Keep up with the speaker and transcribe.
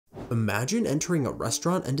Imagine entering a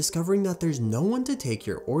restaurant and discovering that there's no one to take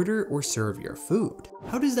your order or serve your food.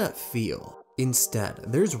 How does that feel? Instead,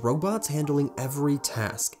 there's robots handling every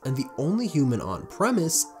task, and the only human on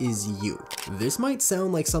premise is you. This might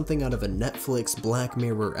sound like something out of a Netflix Black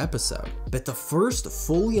Mirror episode, but the first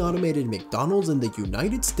fully automated McDonald's in the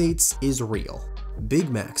United States is real. Big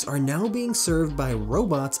Macs are now being served by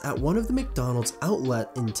robots at one of the McDonald's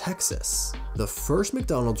outlet in Texas. The first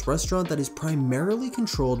McDonald's restaurant that is primarily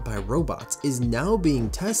controlled by robots is now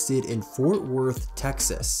being tested in Fort Worth,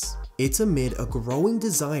 Texas. It's amid a growing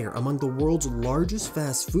desire among the world's largest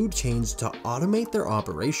fast food chains to automate their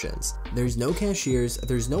operations. There's no cashiers,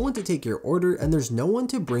 there's no one to take your order, and there's no one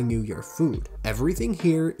to bring you your food. Everything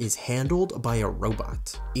here is handled by a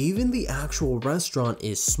robot. Even the actual restaurant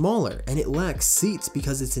is smaller, and it lacks seats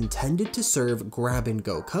because it's intended to serve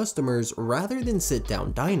grab-and-go customers rather than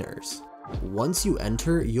sit-down diners. Once you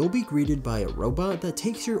enter, you'll be greeted by a robot that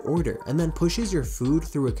takes your order and then pushes your food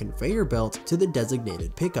through a conveyor belt to the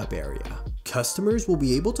designated pickup area. Customers will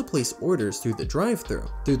be able to place orders through the drive-thru,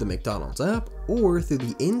 through the McDonald's app, or through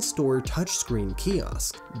the in-store touchscreen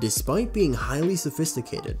kiosk. Despite being highly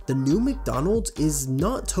sophisticated, the new McDonald's is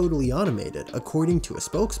not totally automated, according to a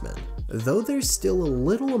spokesman. Though there's still a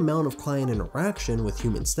little amount of client interaction with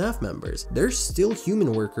human staff members, there's still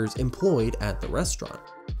human workers employed at the restaurant.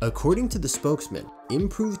 According to the spokesman,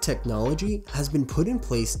 improved technology has been put in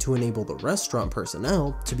place to enable the restaurant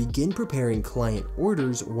personnel to begin preparing client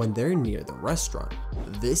orders when they're near the restaurant.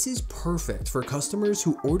 This is perfect for customers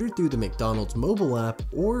who ordered through the McDonald's mobile app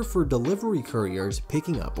or for delivery couriers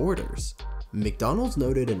picking up orders. McDonald's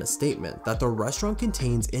noted in a statement that the restaurant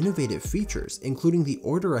contains innovative features, including the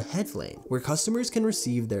order ahead lane, where customers can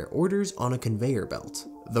receive their orders on a conveyor belt.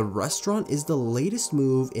 The restaurant is the latest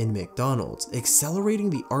move in McDonald's, accelerating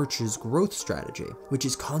the Arch's growth strategy, which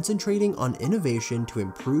is concentrating on innovation to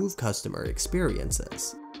improve customer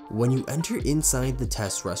experiences. When you enter inside the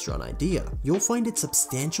test restaurant idea, you'll find it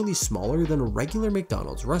substantially smaller than a regular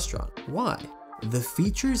McDonald's restaurant. Why? The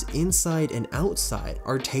features inside and outside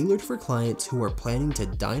are tailored for clients who are planning to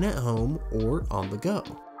dine at home or on the go.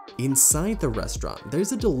 Inside the restaurant,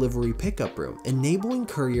 there's a delivery pickup room, enabling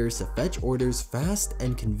couriers to fetch orders fast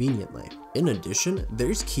and conveniently. In addition,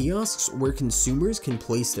 there's kiosks where consumers can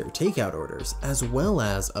place their takeout orders, as well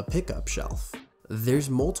as a pickup shelf. There's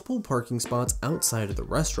multiple parking spots outside of the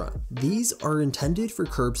restaurant. These are intended for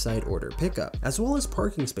curbside order pickup, as well as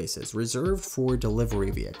parking spaces reserved for delivery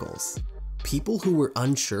vehicles. People who were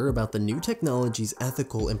unsure about the new technology's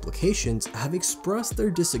ethical implications have expressed their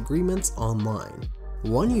disagreements online.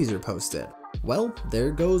 One user posted, "Well,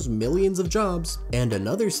 there goes millions of jobs." And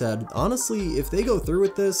another said, "Honestly, if they go through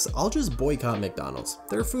with this, I'll just boycott McDonald's.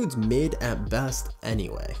 Their food's mid at best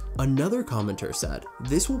anyway." Another commenter said,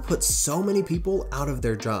 "This will put so many people out of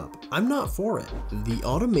their job. I'm not for it." The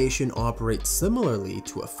automation operates similarly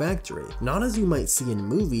to a factory, not as you might see in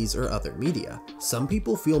movies or other media. Some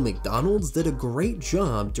people feel McDonald's did a great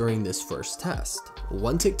job during this first test.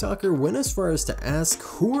 One TikToker went as far as to ask,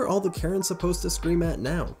 who are all the Karens supposed to scream at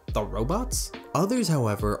now? The robots? Others,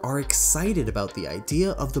 however, are excited about the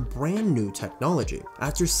idea of the brand new technology.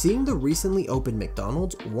 After seeing the recently opened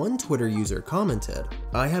McDonald's, one Twitter user commented,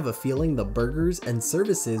 "I have a feeling the burgers and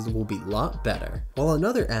services will be a lot better," while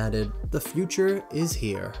another added, "The future is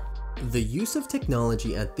here." The use of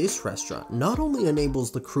technology at this restaurant not only enables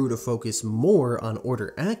the crew to focus more on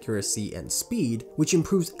order accuracy and speed, which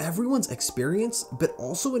improves everyone's experience, but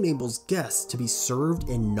also enables guests to be served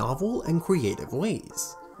in novel and creative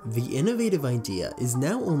ways. The innovative idea is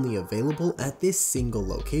now only available at this single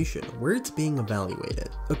location, where it's being evaluated.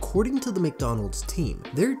 According to the McDonald's team,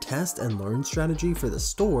 their test and learn strategy for the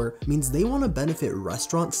store means they want to benefit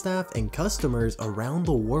restaurant staff and customers around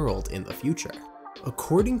the world in the future.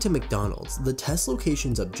 According to McDonald's, the test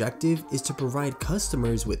location's objective is to provide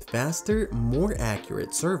customers with faster, more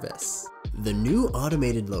accurate service. The new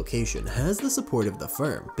automated location has the support of the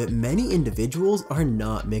firm, but many individuals are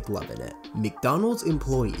not McLovin' it. McDonald's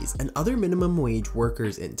employees and other minimum wage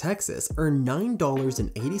workers in Texas earn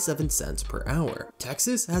 $9.87 per hour.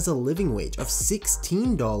 Texas has a living wage of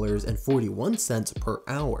 $16.41 per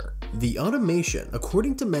hour. The automation,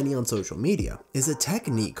 according to many on social media, is a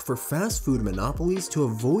technique for fast food monopolies to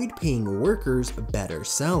avoid paying workers better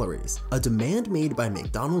salaries, a demand made by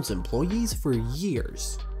McDonald's employees for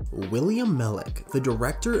years. William Mellick, the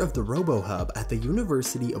director of the RoboHub at the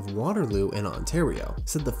University of Waterloo in Ontario,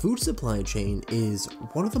 said the food supply chain is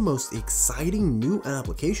one of the most exciting new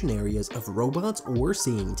application areas of robots we're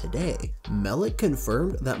seeing today. Mellick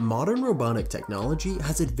confirmed that modern robotic technology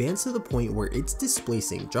has advanced to the point where it's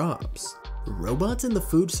displacing jobs. Robots in the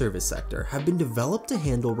food service sector have been developed to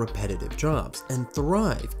handle repetitive jobs and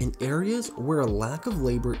thrive in areas where a lack of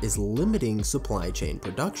labor is limiting supply chain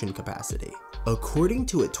production capacity. According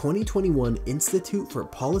to a 2021 Institute for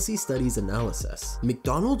Policy Studies analysis,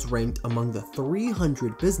 McDonald's ranked among the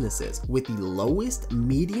 300 businesses with the lowest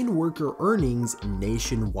median worker earnings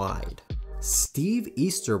nationwide. Steve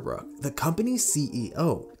Easterbrook, the company's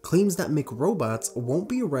CEO, claims that McRobots won't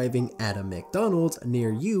be arriving at a McDonald's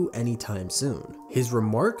near you anytime soon. His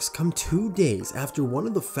remarks come 2 days after one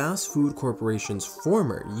of the fast food corporation's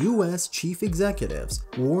former US chief executives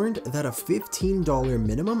warned that a $15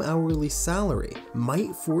 minimum hourly salary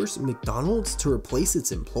might force McDonald's to replace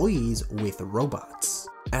its employees with robots.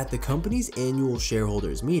 At the company's annual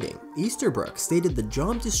shareholders meeting, Easterbrook stated the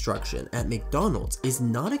job destruction at McDonald's is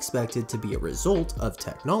not expected to be a result of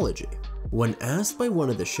technology. When asked by one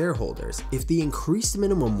of the shareholders if the increased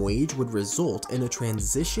minimum wage would result in a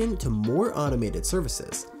transition to more automated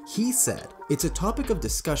services, he said, "It's a topic of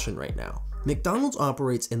discussion right now. McDonald's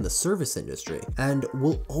operates in the service industry and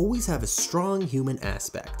will always have a strong human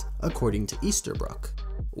aspect," according to Easterbrook.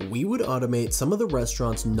 "We would automate some of the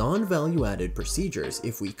restaurant's non-value-added procedures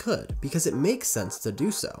if we could, because it makes sense to do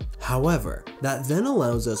so. However, that then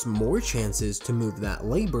allows us more chances to move that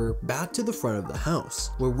labor back to the front of the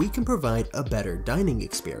house, where we can provide a better dining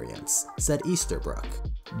experience," said Easterbrook.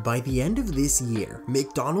 By the end of this year,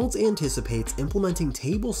 McDonald's anticipates implementing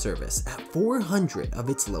table service at 400 of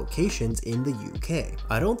its locations in the UK.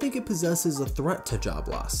 "I don't think it possesses a threat to job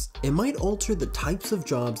loss. It might alter the types of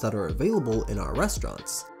jobs that are available in our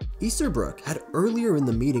restaurants." Easterbrook had earlier in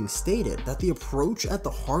the meeting stated that the approach at the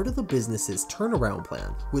heart of the business's turnaround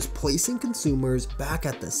plan was placing consumers back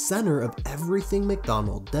at the center of everything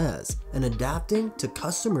McDonald's does and adapting to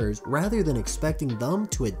customers rather than expecting them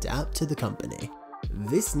to adapt to the company.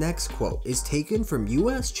 This next quote is taken from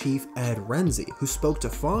US Chief Ed Renzi, who spoke to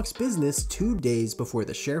Fox Business 2 days before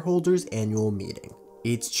the shareholders' annual meeting.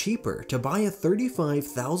 "It's cheaper to buy a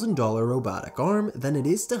 $35,000 robotic arm than it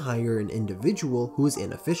is to hire an individual who is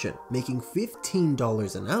inefficient, making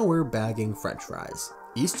 $15 an hour bagging French fries."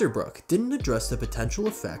 Easterbrook didn't address the potential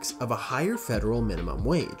effects of a higher federal minimum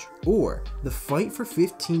wage, or the fight for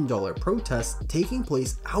 $15 protests taking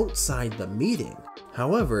place outside the meeting.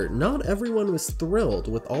 However, not everyone was thrilled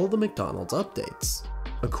with all the McDonald's updates.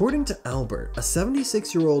 According to Albert, a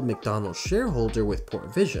 76-year-old McDonald's shareholder with poor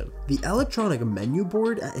vision, the electronic menu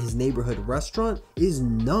board at his neighborhood restaurant is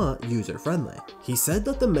not user-friendly. He said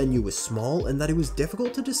that the menu was small and that it was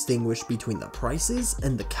difficult to distinguish between the prices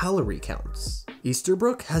and the calorie counts.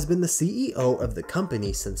 Easterbrook has been the CEO of the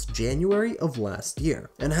company since January of last year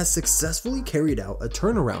and has successfully carried out a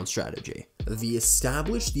turnaround strategy. The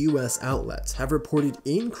established US outlets have reported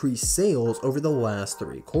increased sales over the last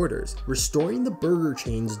 3 quarters, restoring the burger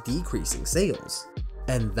chain's decreasing sales.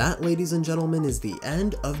 And that, ladies and gentlemen, is the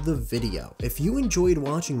end of the video. If you enjoyed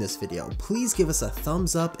watching this video, please give us a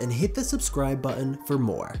thumbs up and hit the subscribe button for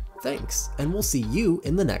more. Thanks, and we'll see you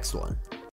in the next one.